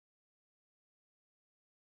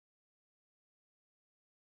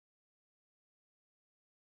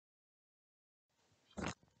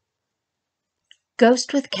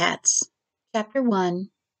Ghost with Cats, Chapter 1,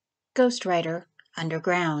 Ghostwriter,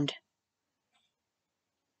 Underground.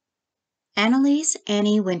 Annalise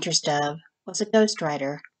Annie Winters-Dove was a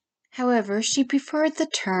ghostwriter. However, she preferred the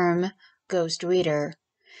term ghost reader,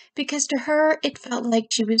 because to her it felt like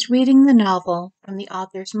she was reading the novel from the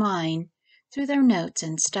author's mind through their notes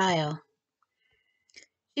and style.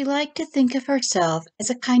 She liked to think of herself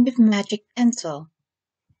as a kind of magic pencil.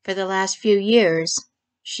 For the last few years,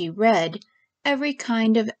 she read every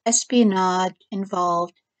kind of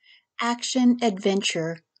espionage-involved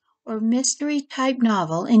action-adventure or mystery-type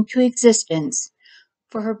novel into existence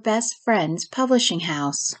for her best friend's publishing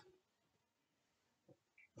house.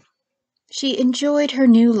 She enjoyed her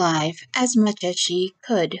new life as much as she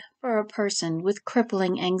could for a person with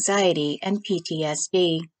crippling anxiety and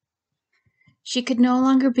PTSD. She could no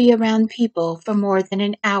longer be around people for more than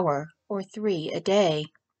an hour or 3 a day,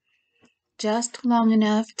 just long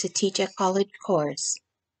enough to teach a college course,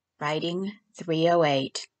 Writing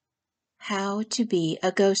 308, How to be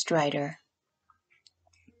a Ghostwriter.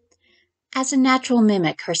 As a natural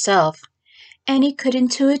mimic herself, Annie could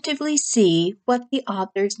intuitively see what the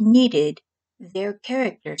authors needed their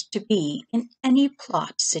characters to be in any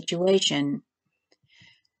plot situation.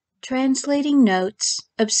 Translating notes,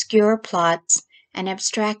 obscure plots, and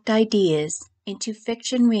abstract ideas into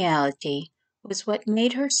fiction reality was what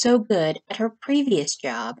made her so good at her previous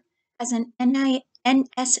job as an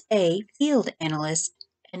NSA field analyst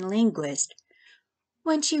and linguist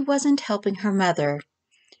when she wasn't helping her mother,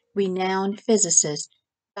 renowned physicist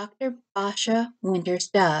Dr. Basha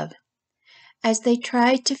Winters-Dove, as they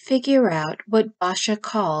tried to figure out what Basha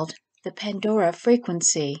called the Pandora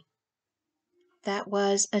frequency. That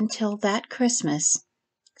was until that Christmas,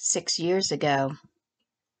 6 years ago.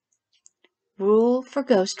 Rule for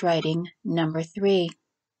ghostwriting number 3.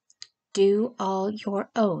 Do all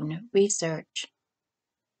your own research.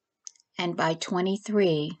 And by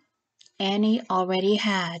 23, Annie already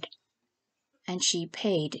had, and she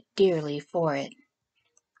paid dearly for it.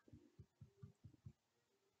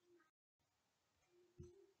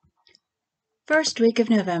 First week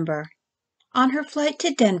of November. On her flight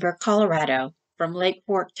to Denver, Colorado, from Lake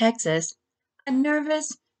Fork, Texas, a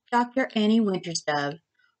nervous Dr. Annie Winters-Dove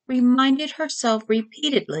reminded herself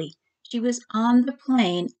repeatedly she was on the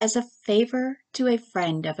plane as a favor to a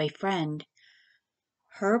friend of a friend.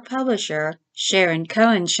 Her publisher, Sharon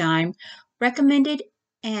Cohensheim, recommended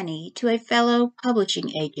Annie to a fellow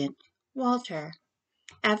publishing agent, Walter,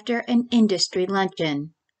 after an industry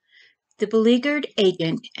luncheon. The beleaguered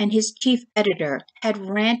agent and his chief editor had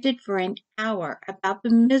ranted for an hour about the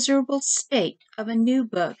miserable state of a new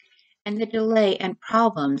book and the delay and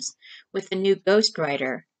problems with the new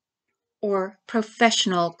ghostwriter, or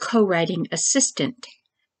professional co-writing assistant,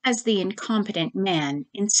 as the incompetent man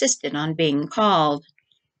insisted on being called.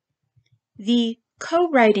 The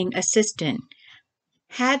co-writing assistant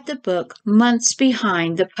had the book months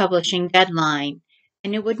behind the publishing deadline,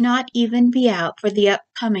 and it would not even be out for the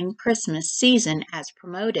upcoming Christmas season as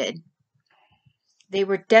promoted. They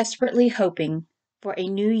were desperately hoping for a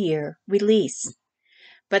New Year release,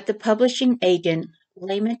 but the publishing agent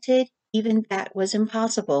lamented even that was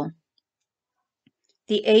impossible.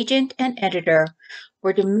 The agent and editor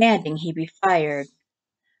were demanding he be fired,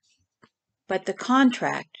 but the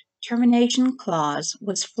contract termination clause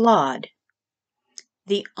was flawed.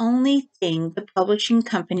 The only thing the publishing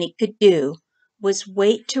company could do was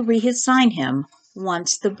wait to reassign him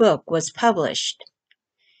once the book was published.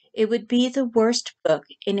 It would be the worst book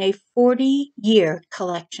in a 40-year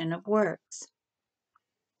collection of works.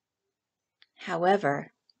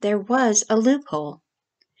 However, there was a loophole.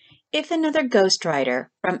 If another ghostwriter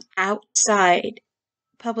from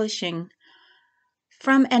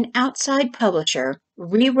an outside publisher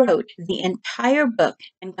rewrote the entire book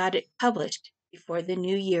and got it published before the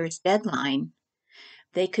New Year's deadline,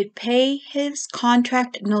 they could pay his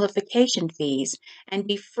contract nullification fees and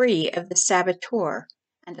be free of the saboteur,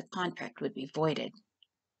 and the contract would be voided.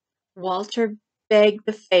 Walter begged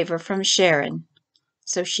the favor from Sharon,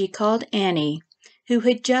 so she called Annie, who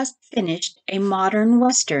had just finished a modern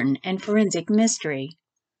Western and forensic mystery.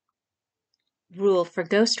 Rule for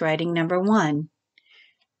ghostwriting number 1.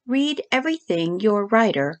 Read everything your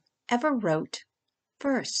writer ever wrote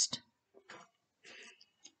first.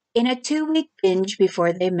 In a 2-week binge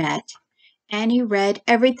before they met, Annie read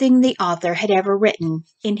everything the author had ever written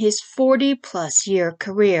in his 40-plus year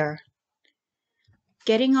career.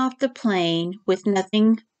 Getting off the plane with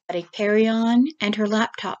nothing but a carry-on and her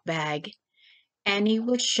laptop bag, Annie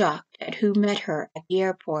was shocked at who met her at the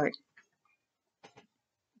airport.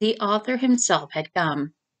 The author himself had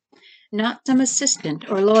come, not some assistant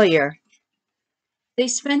or lawyer. They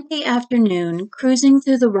spent the afternoon cruising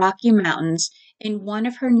through the Rocky Mountains in one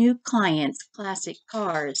of her new client's classic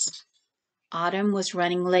cars. Autumn was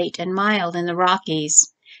running late and mild in the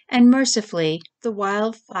Rockies, and mercifully the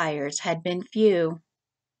wildfires had been few.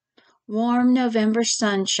 Warm November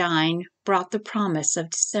sunshine brought the promise of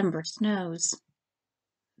December snows.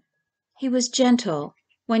 He was gentle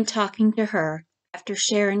when talking to her after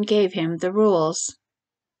Sharon gave him the rules,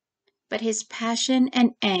 but his passion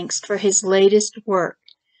and angst for his latest work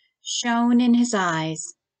shone in his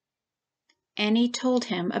eyes. Annie told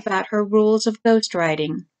him about her rules of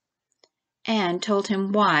ghostwriting and told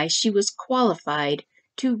him why she was qualified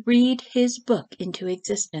to read his book into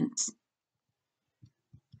existence.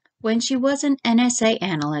 When she was an NSA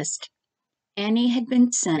analyst, Annie had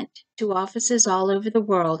been sent to offices all over the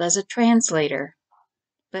world as a translator,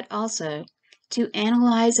 but also to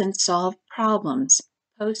analyze and solve problems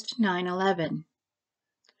post 9/11.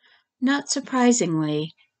 Not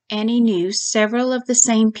surprisingly, Annie knew several of the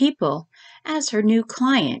same people as her new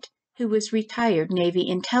client, who was retired Navy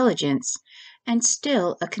intelligence and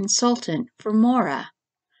still a consultant for MORA,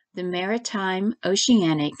 the Maritime,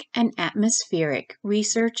 Oceanic, and Atmospheric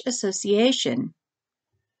Research Association.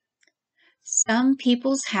 Some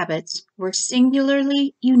people's habits were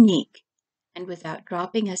singularly unique, and without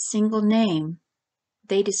dropping a single name,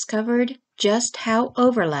 they discovered just how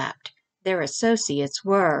overlapped their associates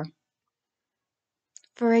were.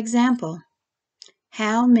 For example,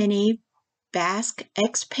 how many Basque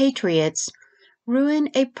expatriates ruin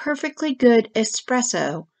a perfectly good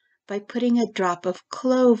espresso by putting a drop of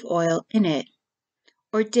clove oil in it,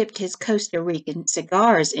 or dipped his Costa Rican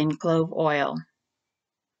cigars in clove oil?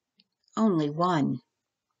 Only one.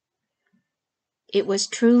 It was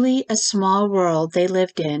truly a small world they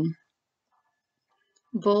lived in.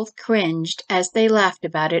 Both cringed as they laughed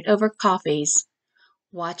about it over coffees,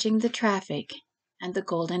 watching the traffic and the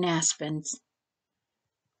golden aspens.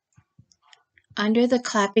 Under the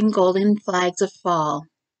clapping golden flags of fall,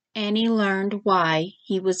 Annie learned why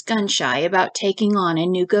he was gun-shy about taking on a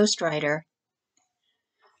new ghostwriter.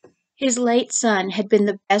 His late son had been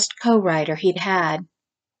the best co-writer he'd had.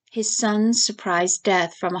 His son's surprise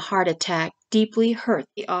death from a heart attack deeply hurt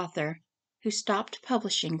the author, who stopped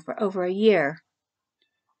publishing for over a year.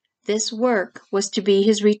 This work was to be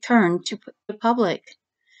his return to the public,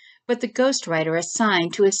 but the ghostwriter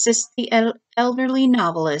assigned to assist the elderly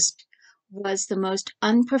novelist was the most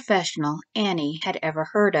unprofessional Annie had ever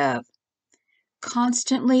heard of,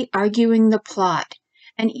 constantly arguing the plot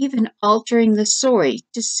and even altering the story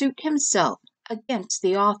to suit himself against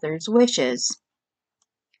the author's wishes.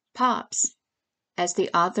 Pops, as the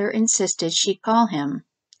author insisted she call him,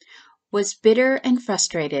 was bitter and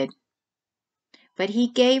frustrated, but he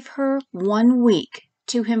gave her 1 week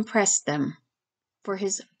to impress them for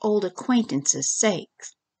his old acquaintances'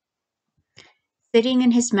 sakes. Sitting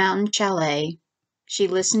in his mountain chalet, she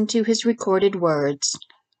listened to his recorded words,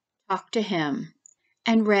 talked to him,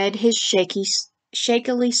 and read his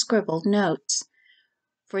shakily scribbled notes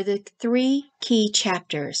for the 3 key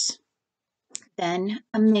chapters, then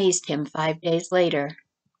amazed him 5 days later.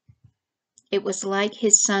 It was like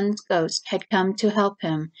his son's ghost had come to help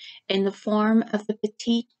him in the form of the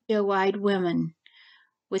petite, doe-eyed woman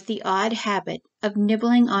with the odd habit of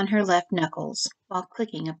nibbling on her left knuckles while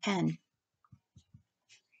clicking a pen.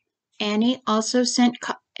 Annie also sent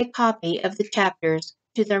a copy of the chapters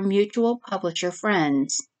to their mutual publisher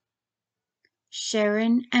friends.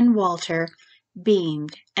 Sharon and Walter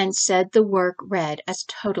beamed and said the work read as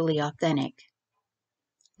totally authentic.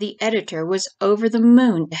 The editor was over the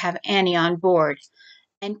moon to have Annie on board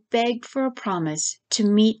and begged for a promise to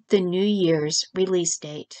meet the New Year's release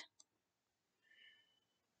date.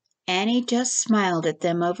 Annie just smiled at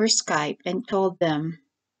them over Skype and told them,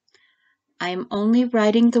 "I am only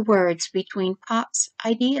writing the words between Pop's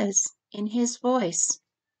ideas in his voice.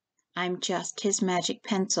 I'm just his magic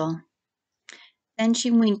pencil." Then she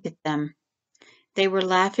winked at them. They were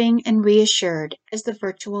laughing and reassured as the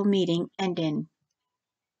virtual meeting ended.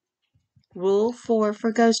 Rule 4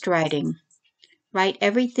 for ghostwriting. Write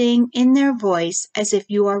everything in their voice as if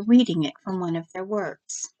you are reading it from one of their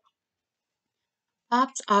works.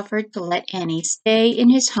 Pops offered to let Annie stay in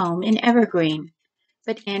his home in Evergreen,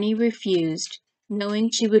 but Annie refused, knowing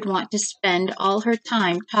she would want to spend all her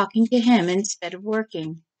time talking to him instead of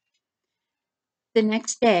working. The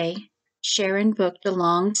next day, Sharon booked a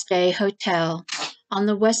long-stay hotel on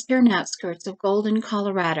the western outskirts of Golden,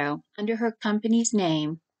 Colorado, under her company's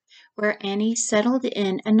name, where Annie settled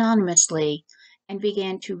in anonymously and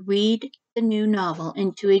began to read the new novel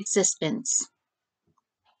into existence.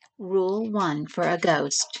 Rule 1 for a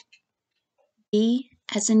ghost. Be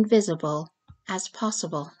as invisible as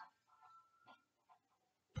possible.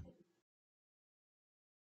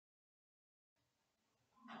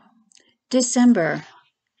 December.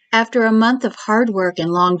 After a month of hard work and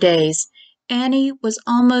long days, Annie was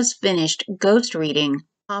almost finished ghost reading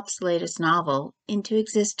Pop's latest novel into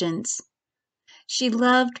existence. She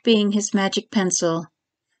loved being his magic pencil.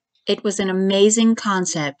 It was an amazing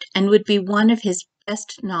concept and would be one of his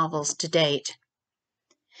best novels to date.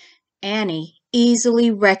 Annie easily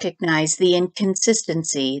recognized the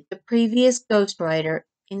inconsistency the previous ghostwriter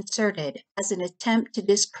inserted as an attempt to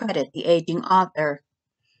discredit the aging author.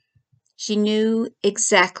 She knew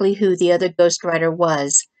exactly who the other ghostwriter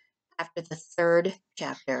was after the third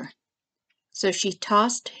chapter, so she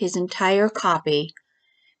tossed his entire copy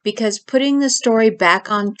because putting the story back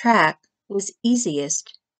on track was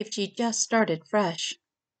easiest if she just started fresh.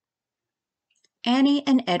 Annie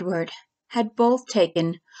and Edward had both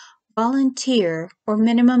taken volunteer or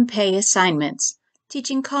minimum pay assignments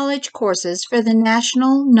teaching college courses for the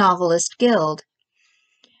National Novelist Guild,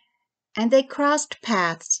 and they crossed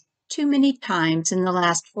paths too many times in the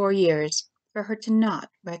last 4 years for her to not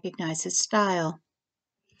recognize his style.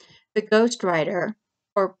 The ghostwriter,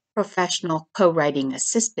 or professional co-writing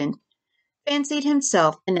assistant, fancied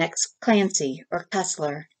himself the next Clancy or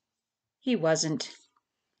Kessler. He wasn't.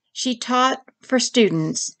 She taught for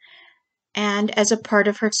students and as a part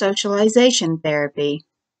of her socialization therapy.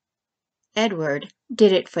 Edward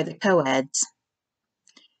did it for the co-eds.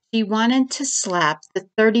 She wanted to slap the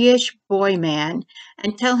 30-ish boy man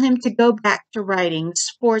and tell him to go back to writing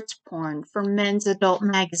sports porn for men's adult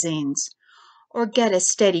magazines, or get a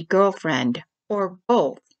steady girlfriend, or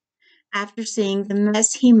both, after seeing the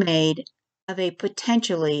mess he made of a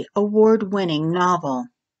potentially award-winning novel.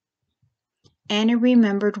 Annie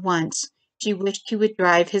remembered once she wished he would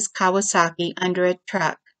drive his Kawasaki under a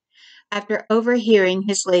truck after overhearing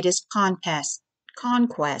his latest conquest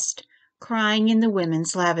crying in the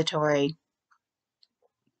women's lavatory.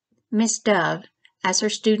 Miss Dove, as her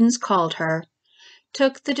students called her,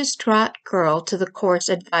 took the distraught girl to the course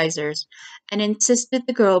advisors and insisted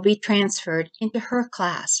the girl be transferred into her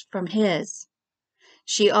class from his.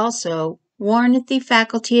 She also warned the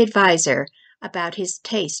faculty advisor about his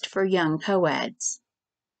taste for young co-eds.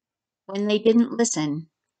 When they didn't listen,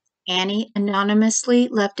 Annie anonymously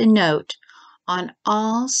left a note on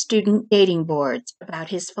all student dating boards about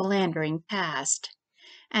his philandering past,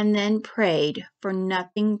 and then prayed for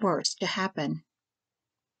nothing worse to happen.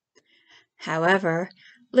 However,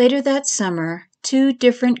 later that summer, 2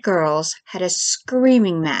 different girls had a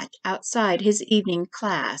screaming match outside his evening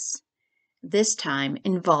class, this time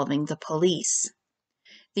involving the police.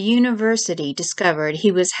 The university discovered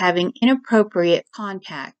he was having inappropriate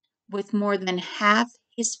contact with more than half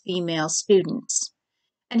his female students,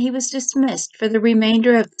 and he was dismissed for the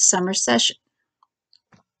remainder of the summer session.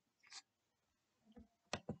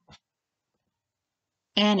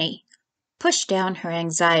 Annie pushed down her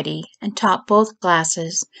anxiety and taught both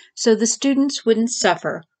classes so the students wouldn't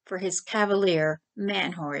suffer for his cavalier,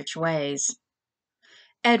 man-whorish ways.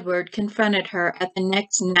 Edward confronted her at the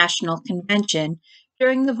next national convention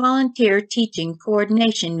during the volunteer teaching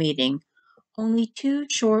coordination meeting, only 2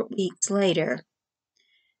 short weeks later,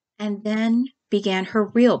 and then began her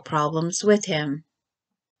real problems with him.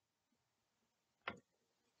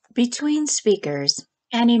 Between speakers,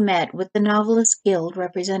 Annie met with the Novelist Guild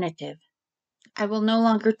representative. I will no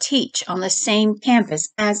longer teach on the same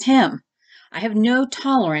campus as him. I have no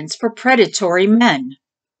tolerance for predatory men.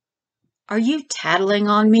 Are you tattling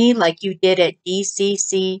on me like you did at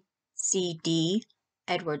DCCCD?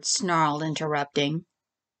 Edward snarled, interrupting.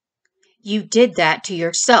 You did that to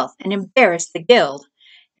yourself and embarrassed the guild,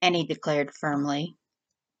 Annie declared firmly.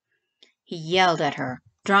 He yelled at her,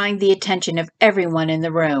 drawing the attention of everyone in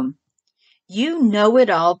the room. You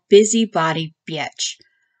know-it-all busybody bitch.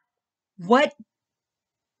 What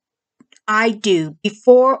I do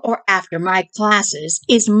before or after my classes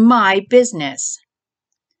is my business.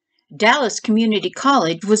 Dallas Community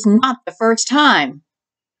College was not the first time.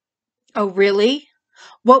 Oh, really?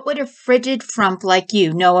 What would a frigid frump like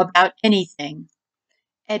you know about anything?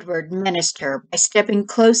 Edward menaced her by stepping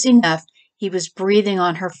close enough he was breathing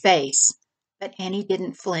on her face, but Annie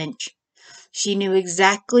didn't flinch. She knew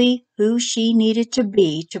exactly who she needed to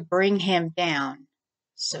be to bring him down,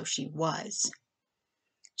 so she was.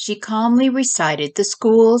 She calmly recited the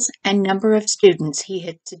schools and number of students he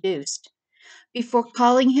had seduced, before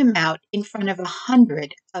calling him out in front of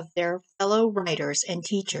 100 of their fellow writers and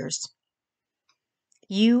teachers.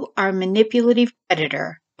 You are a manipulative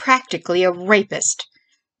predator, practically a rapist,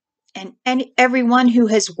 and everyone who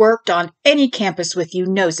has worked on any campus with you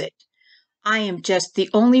knows it. I am just the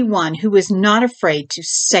only one who is not afraid to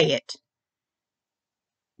say it.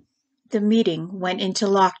 The meeting went into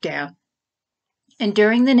lockdown, and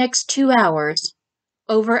during the next 2 hours,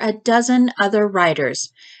 over a dozen other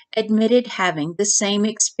writers admitted having the same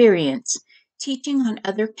experience teaching on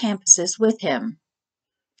other campuses with him.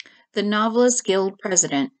 The Novelist Guild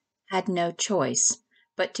president had no choice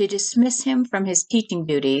but to dismiss him from his teaching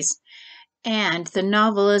duties, and the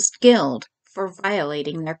Novelist Guild for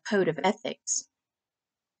violating their code of ethics.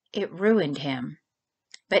 It ruined him,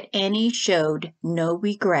 but Annie showed no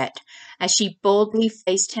regret as she boldly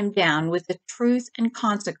faced him down with the truth and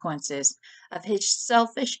consequences of his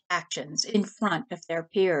selfish actions in front of their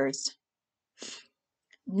peers.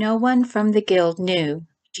 No one from the guild knew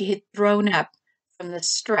she had thrown up from the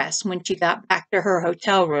stress when she got back to her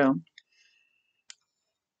hotel room,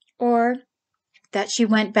 or that she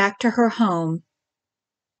went back to her home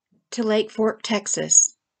to Lake Fork,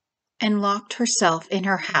 Texas, and locked herself in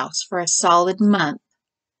her house for a solid month,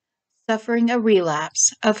 suffering a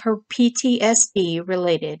relapse of her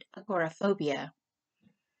PTSD-related agoraphobia.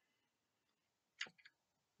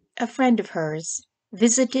 A friend of hers,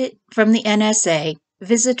 visited from the NSA,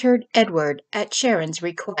 visited Edward at Sharon's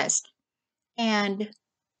request and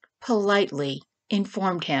politely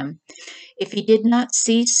informed him if he did not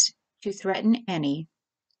cease to threaten Annie,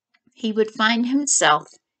 he would find himself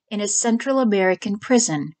in a Central American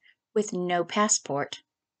prison with no passport.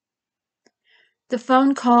 The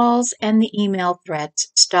phone calls and the email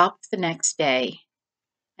threats stopped the next day,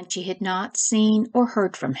 and she had not seen or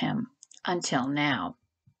heard from him until now.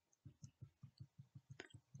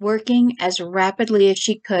 Working as rapidly as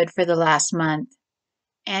she could for the last month,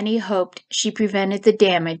 Annie hoped she prevented the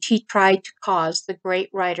damage he tried to cause the great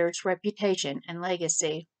writer's reputation and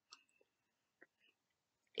legacy.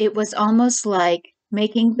 It was almost like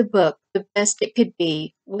making the book the best it could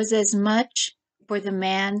be was as much for the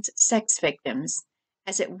man's sex victims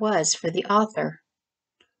as it was for the author.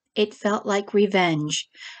 It felt like revenge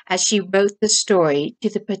as she wrote the story to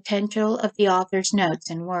the potential of the author's notes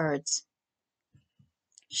and words.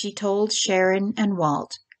 She told Sharon and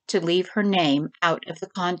Walt to leave her name out of the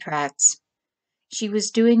contracts. She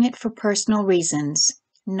was doing it for personal reasons,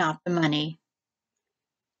 not the money.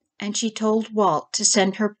 And she told Walt to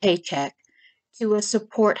send her paycheck to a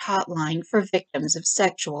support hotline for victims of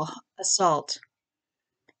sexual assault.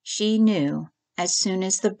 She knew, as soon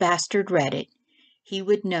as the bastard read it, he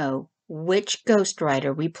would know which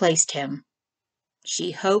ghostwriter replaced him.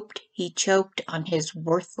 She hoped he choked on his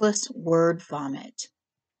worthless word vomit.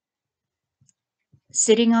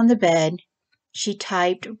 Sitting on the bed, she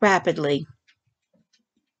typed rapidly.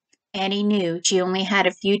 Annie knew she only had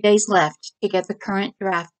a few days left to get the current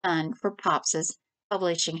draft done for Pops's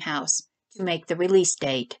publishing house to make the release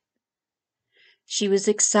date. She was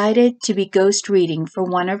excited to be ghost reading for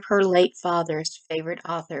one of her late father's favorite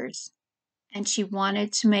authors, and she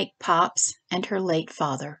wanted to make Pops and her late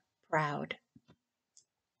father proud.